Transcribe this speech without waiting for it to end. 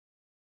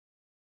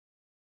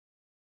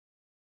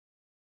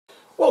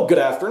Well, good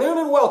afternoon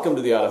and welcome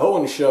to the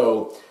Idahoan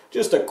Show.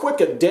 Just a quick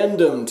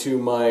addendum to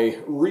my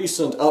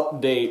recent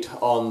update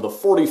on the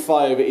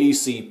 45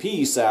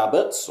 ACP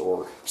sabots,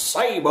 or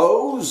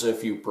sabots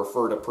if you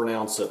prefer to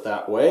pronounce it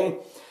that way.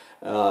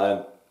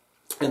 And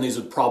these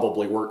would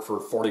probably work for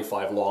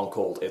 45 long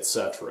colt,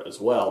 etc. as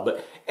well.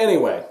 But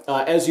anyway,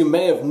 as you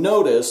may have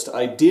noticed,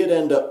 I did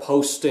end up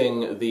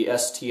posting the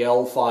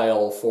STL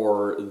file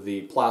for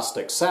the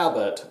plastic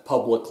sabot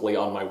publicly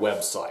on my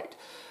website.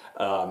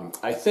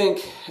 I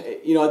think,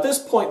 at this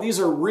point, these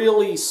are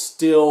really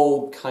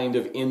still kind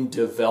of in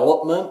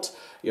development.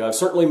 I've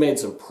certainly made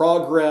some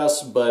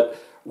progress,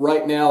 but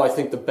right now I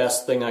think the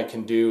best thing I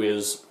can do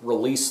is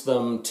release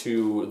them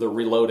to the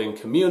reloading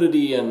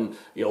community and,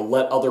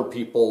 let other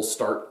people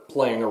start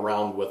playing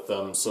around with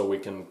them so we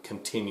can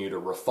continue to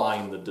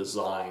refine the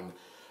design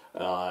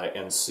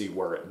and see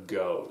where it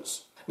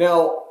goes.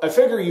 Now, I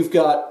figure you've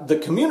got the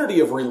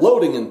community of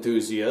reloading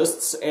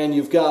enthusiasts, and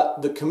you've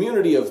got the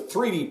community of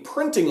 3D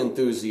printing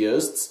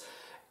enthusiasts,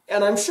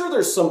 and I'm sure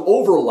there's some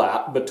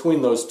overlap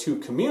between those two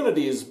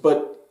communities,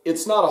 but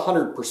it's not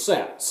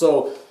 100%.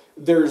 So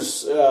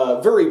there's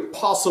very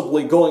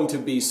possibly going to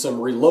be some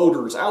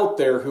reloaders out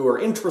there who are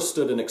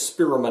interested in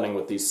experimenting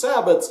with these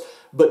sabots,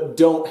 but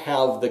don't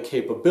have the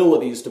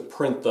capabilities to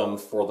print them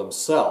for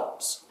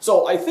themselves.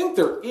 So I think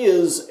there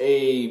is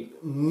a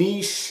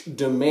niche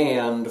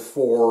demand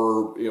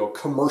for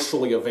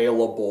commercially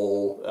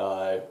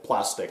available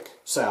plastic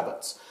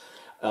sabots.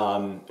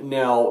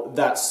 Now,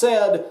 that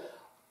said,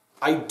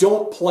 I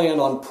don't plan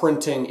on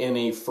printing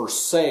any for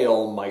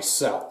sale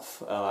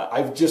myself.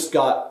 I've just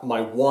got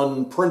my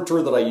one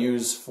printer that I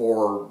use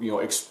for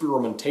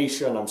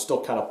experimentation. I'm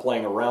still kind of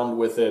playing around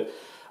with it.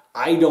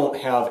 I don't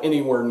have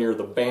anywhere near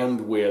the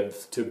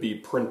bandwidth to be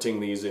printing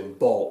these in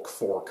bulk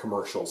for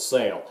commercial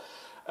sale.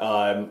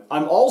 I'm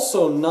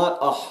also not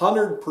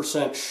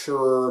 100%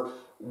 sure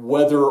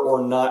whether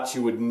or not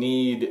you would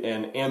need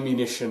an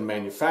ammunition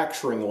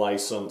manufacturing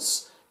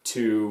license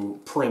to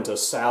print a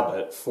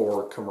sabot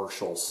for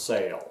commercial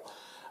sale.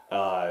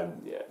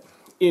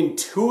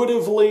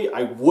 Intuitively,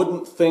 I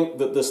wouldn't think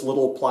that this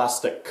little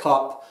plastic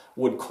cup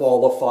would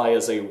qualify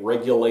as a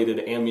regulated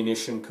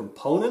ammunition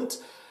component,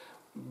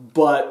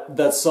 but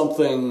that's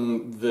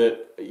something that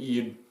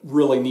you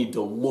really need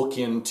to look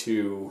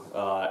into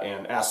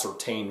and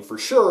ascertain for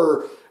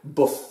sure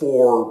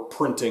before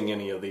printing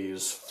any of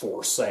these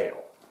for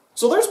sale.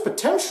 So there's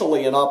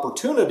potentially an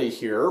opportunity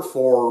here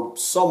for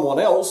someone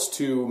else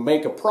to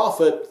make a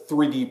profit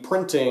 3D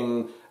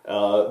printing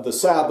the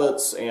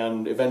sabots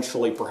and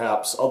eventually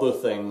perhaps other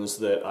things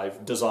that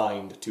I've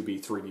designed to be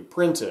 3D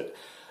printed.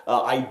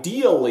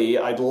 Ideally,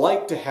 I'd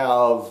like to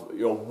have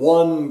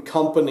one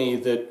company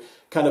that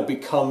kind of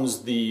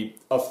becomes the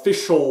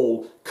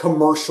official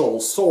commercial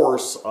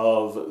source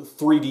of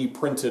 3D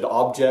printed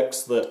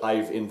objects that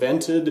I've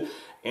invented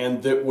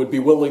and that would be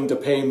willing to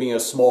pay me a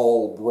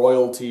small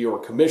royalty or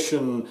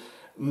commission,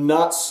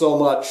 not so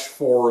much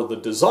for the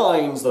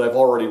designs that I've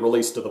already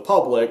released to the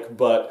public,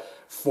 but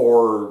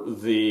for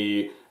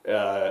the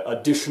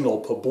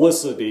additional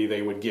publicity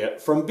they would get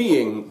from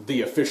being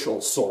the official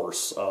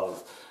source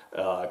of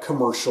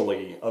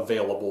commercially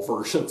available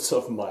versions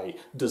of my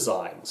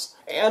designs.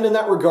 And in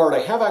that regard,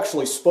 I have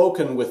actually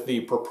spoken with the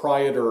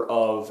proprietor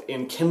of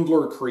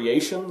Enkindler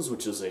Creations,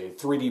 which is a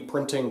 3D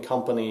printing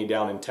company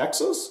down in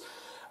Texas.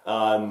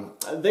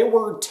 They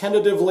were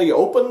tentatively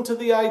open to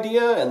the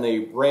idea, and they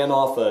ran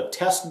off a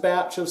test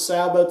batch of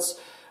sabots,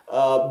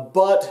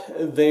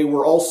 but they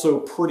were also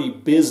pretty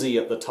busy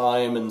at the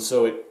time, and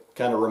so it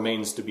kind of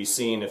remains to be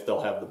seen if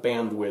they'll have the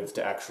bandwidth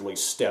to actually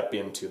step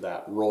into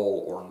that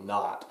role or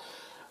not.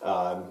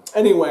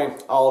 Anyway,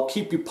 I'll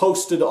keep you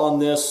posted on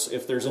this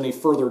if there's any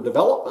further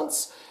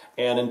developments,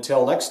 and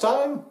until next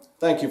time,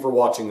 thank you for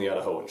watching the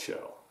Idahoan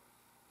Show.